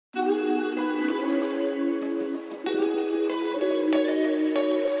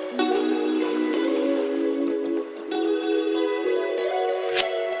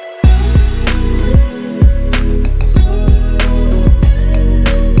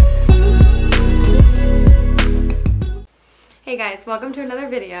guys, welcome to another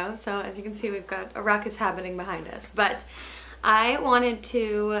video. So as you can see, we've got a ruckus happening behind us, but I wanted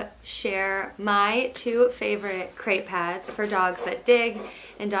to share my two favorite crate pads for dogs that dig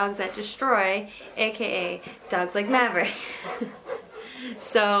and dogs that destroy, aka dogs like Maverick.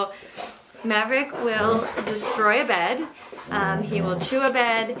 So Maverick will destroy a bed, he will chew a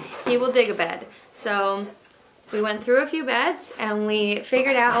bed, he will dig a bed. So we went through a few beds and we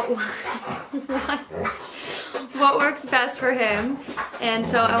figured out what works best for him, and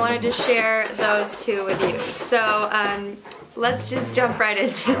so I wanted to share those two with you. So let's just jump right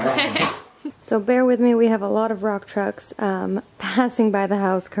into it. So bear with me, we have a lot of rock trucks passing by the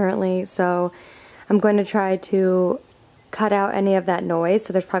house currently, so I'm going to try to cut out any of that noise,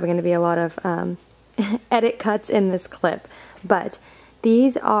 so there's probably going to be a lot of edit cuts in this clip. But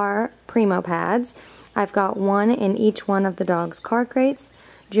these are Primo Pads. I've got one in each one of the dog's car crates.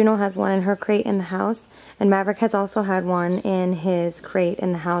 Juno has one in her crate in the house, and Maverick has also had one in his crate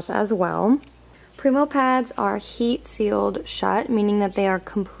in the house as well. Primo Pads are heat sealed shut, meaning that they are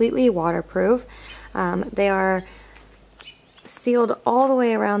completely waterproof. They are sealed all the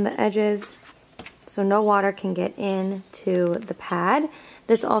way around the edges, so no water can get into the pad.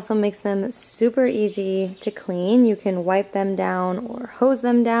 This also makes them super easy to clean. You can wipe them down or hose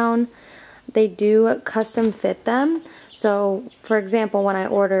them down. They do custom fit them. So for example, when I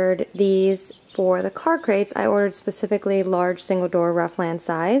ordered these for the car crates, I ordered specifically large single door Roughland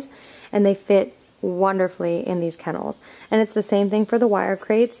size, and they fit wonderfully in these kennels. And it's the same thing for the wire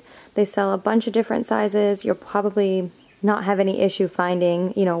crates. They sell a bunch of different sizes. You'll probably not have any issue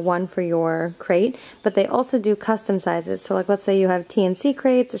finding, you know, one for your crate, but they also do custom sizes. So like, let's say you have TNC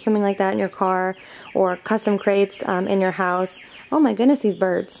crates or something like that in your car, or custom crates in your house. Oh my goodness, these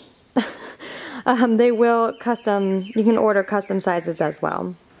birds. They will you can order custom sizes as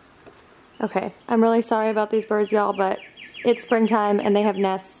well. Okay, I'm really sorry about these birds, y'all, but it's springtime and they have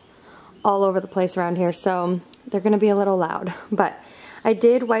nests all over the place around here, so they're gonna be a little loud. But I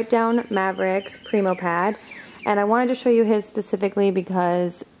did wipe down Maverick's Primo Pad, and I wanted to show you his specifically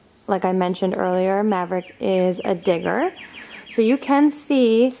because, like I mentioned earlier, Maverick is a digger. So you can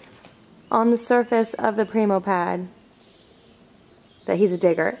see on the surface of the Primo Pad that he's a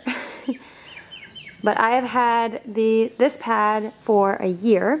digger. But I have had this pad for a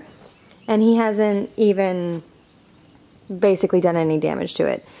year, and he hasn't even basically done any damage to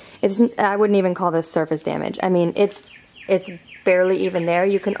it. I wouldn't even call this surface damage. I mean, it's barely even there.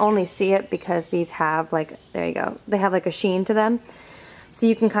 You can only see it because these have, like, there you go, they have like a sheen to them. So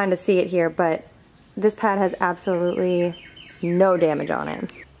you can kind of see it here, but this pad has absolutely no damage on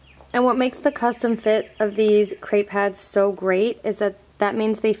it. And what makes the custom fit of these crate pads so great is that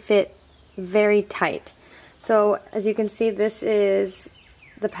means they fit very tight. So as you can see, this is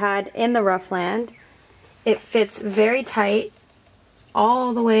the pad in the Roughland. It fits very tight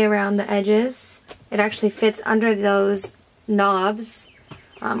all the way around the edges. It actually fits under those knobs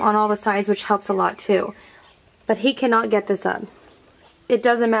on all the sides, which helps a lot too. But he cannot get this up. It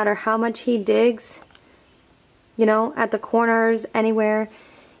doesn't matter how much he digs, you know, at the corners, anywhere.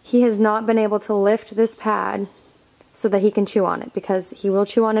 He has not been able to lift this pad so that he can chew on it, because he will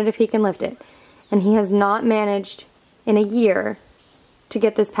chew on it if he can lift it. And he has not managed in a year to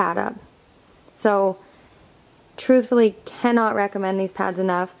get this pad up. So truthfully, cannot recommend these pads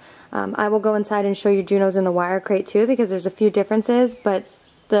enough. I will go inside and show you Juno's in the wire crate too, because there's a few differences, but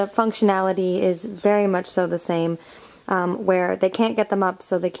the functionality is very much so the same, where they can't get them up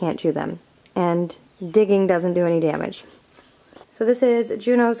so they can't chew them, and digging doesn't do any damage. So this is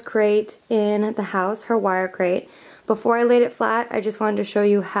Juno's crate in the house, her wire crate. Before I laid it flat, I just wanted to show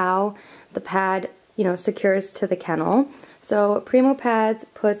you how the pad, you know, secures to the kennel. So Primo Pads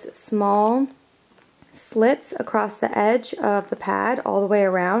puts small slits across the edge of the pad all the way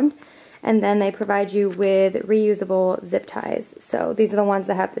around, and then they provide you with reusable zip ties. So these are the ones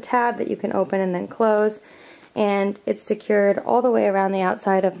that have the tab that you can open and then close, and it's secured all the way around the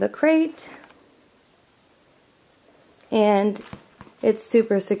outside of the crate, and it's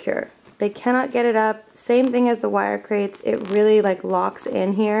super secure. They cannot get it up. Same thing as the wire crates. It really like locks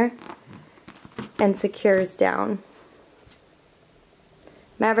in here and secures down.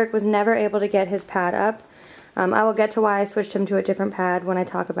 Maverick was never able to get his pad up. I will get to why I switched him to a different pad when I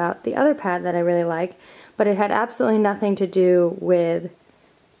talk about the other pad that I really like, but it had absolutely nothing to do with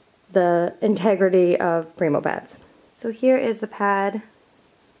the integrity of Primo Pads. So here is the pad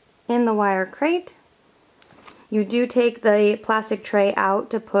in the wire crate. You do take the plastic tray out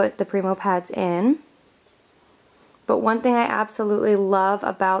to put the Primo Pads in. But one thing I absolutely love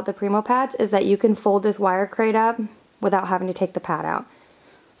about the Primo Pads is that you can fold this wire crate up without having to take the pad out.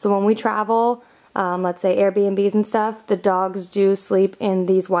 So when we travel, let's say Airbnbs and stuff, the dogs do sleep in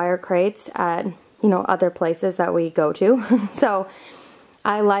these wire crates at, you know, other places that we go to. So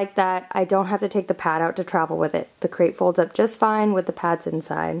I like that I don't have to take the pad out to travel with it. The crate folds up just fine with the pads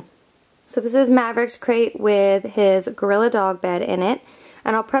inside. So this is Maverick's crate with his Gorilla dog bed in it.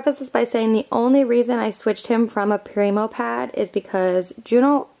 And I'll preface this by saying the only reason I switched him from a Primo Pad is because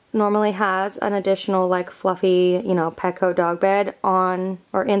Juno normally has an additional like fluffy, you know, Petco dog bed on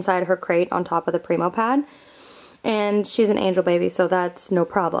or inside her crate on top of the Primo Pad. And she's an angel baby, so that's no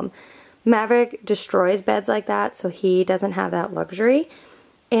problem. Maverick destroys beds like that, so he doesn't have that luxury.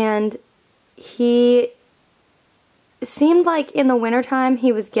 And he seemed like in the wintertime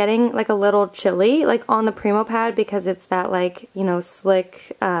he was getting like a little chilly, like on the Primo Pad, because it's that like, you know,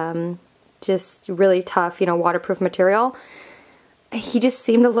 slick, just really tough, you know, waterproof material. He just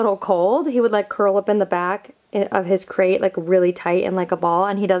seemed a little cold. He would like curl up in the back of his crate like really tight and like a ball,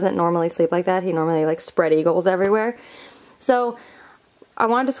 and he doesn't normally sleep like that. He normally like spread eagles everywhere. So I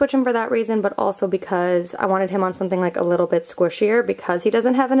wanted to switch him for that reason, but also because I wanted him on something like a little bit squishier because he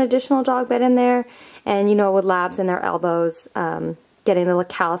doesn't have an additional dog bed in there. And you know, with labs in their elbows, getting the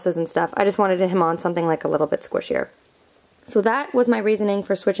calluses and stuff, I just wanted him on something like a little bit squishier. So that was my reasoning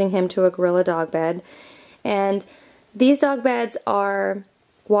for switching him to a Gorilla dog bed. And these dog beds are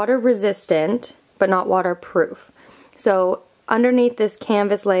water resistant, but not waterproof. So underneath this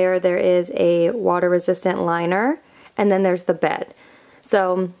canvas layer, there is a water resistant liner, and then there's the bed.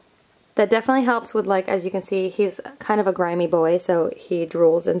 So that definitely helps with, like, as you can see, he's kind of a grimy boy, so he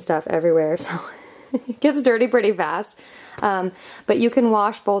drools and stuff everywhere, so it gets dirty pretty fast. But you can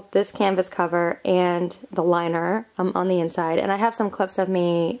wash both this canvas cover and the liner on the inside, and I have some clips of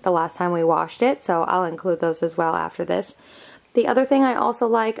me the last time we washed it, so I'll include those as well after this. The other thing I also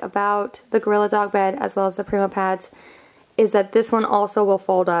like about the Gorilla dog bed, as well as the Primo Pads, is that this one also will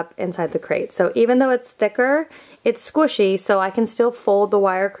fold up inside the crate. So even though it's thicker, it's squishy, so I can still fold the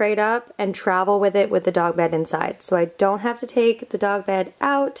wire crate up and travel with it with the dog bed inside. So I don't have to take the dog bed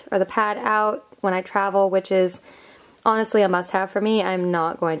out or the pad out when I travel, which is honestly a must-have for me. I'm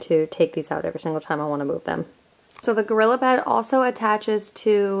not going to take these out every single time I want to move them. So the Gorilla bed also attaches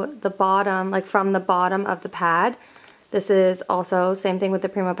to the bottom, like from the bottom of the pad. This is also same thing with the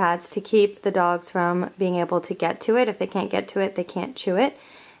Primo Pads, to keep the dogs from being able to get to it. If they can't get to it, they can't chew it.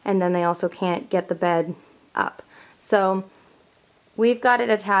 And then they also can't get the bed up. So we've got it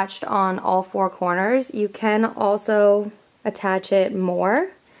attached on all four corners. You can also attach it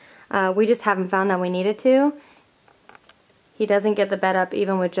more. We just haven't found that we needed to. He doesn't get the bed up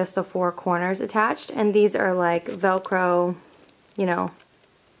even with just the four corners attached. And these are like Velcro, you know,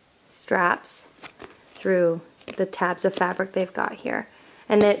 straps through the tabs of fabric they've got here.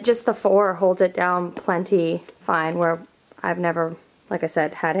 And just the four holds it down plenty fine, where I've never, like I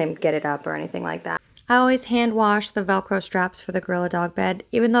said, had him get it up or anything like that. I always hand wash the Velcro straps for the Gorilla dog bed.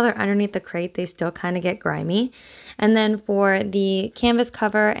 Even though they're underneath the crate, they still kind of get grimy. And then for the canvas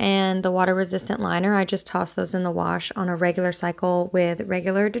cover and the water resistant liner, I just toss those in the wash on a regular cycle with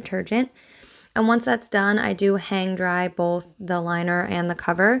regular detergent. And once that's done, I do hang dry both the liner and the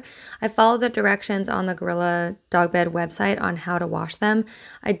cover. I follow the directions on the Gorilla dog bed website on how to wash them.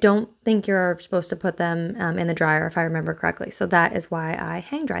 I don't think you're supposed to put them in the dryer, if I remember correctly. So that is why I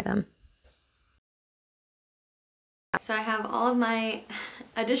hang dry them. So I have all of my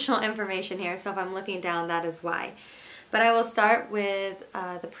additional information here, so if I'm looking down, that is why. But I will start with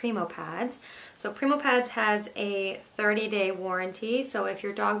the Primo Pads. So Primo Pads has a 30-day warranty, so if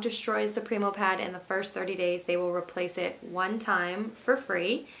your dog destroys the Primo Pad in the first 30 days, they will replace it one time for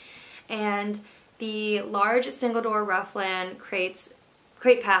free. And the large single-door Roughland crate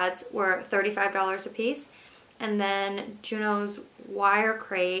pads were $35 a piece. And then Juno's wire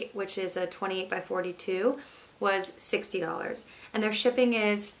crate, which is a 28 by 42, was $60. And their shipping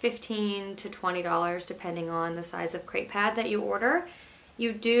is $15 to $20 depending on the size of crate pad that you order.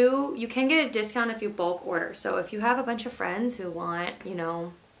 You can get a discount if you bulk order. So if you have a bunch of friends who want, you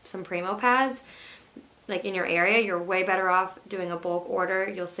know, some Primo Pads, like in your area, you're way better off doing a bulk order.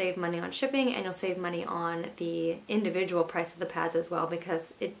 You'll save money on shipping, and you'll save money on the individual price of the pads as well,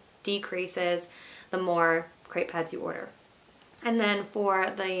 because it decreases the more crate pads you order. And then for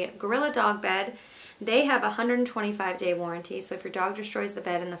the Gorilla dog bed, they have a 125-day warranty, so if your dog destroys the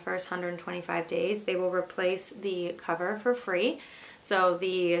bed in the first 125 days, they will replace the cover for free. So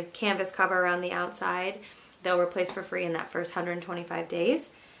the canvas cover around the outside, they'll replace for free in that first 125 days.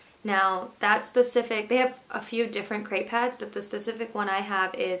 Now, that specific, they have a few different crate pads, but the specific one I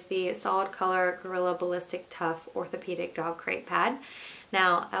have is the solid color Gorilla Ballistic Tough Orthopedic Dog Crate Pad.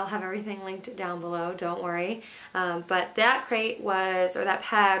 Now, I'll have everything linked down below, don't worry. But that crate was, or that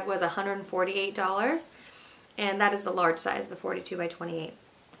pad was $148, and that is the large size, the 42 by 28.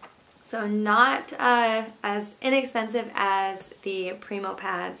 So not as inexpensive as the Primo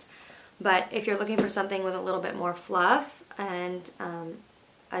Pads, but if you're looking for something with a little bit more fluff and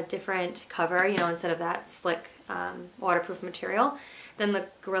a different cover, you know, instead of that slick waterproof material, then the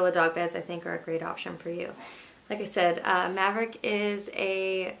Gorilla Dog beds, I think, are a great option for you. Like I said, Maverick is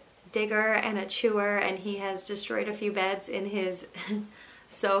a digger and a chewer, and he has destroyed a few beds in his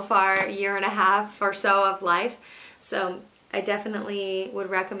so far year and a half or so of life. So I definitely would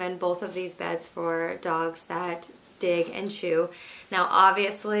recommend both of these beds for dogs that dig and chew. Now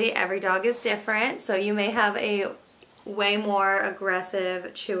obviously every dog is different, so you may have a way more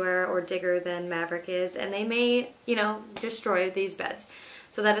aggressive chewer or digger than Maverick is, and they may, you know, destroy these beds.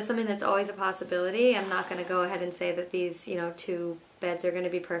 So that is something that's always a possibility. I'm not going to go ahead and say that these, you know, two beds are going to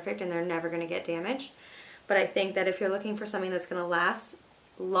be perfect and they're never going to get damaged. But I think that if you're looking for something that's going to last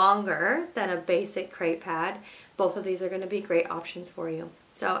longer than a basic crate pad, both of these are going to be great options for you.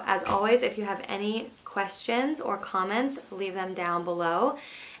 So as always, if you have any questions or comments, leave them down below.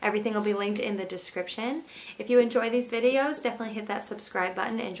 Everything will be linked in the description. If you enjoy these videos, definitely hit that subscribe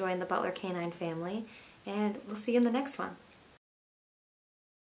button and join the Butler Canine family. And we'll see you in the next one.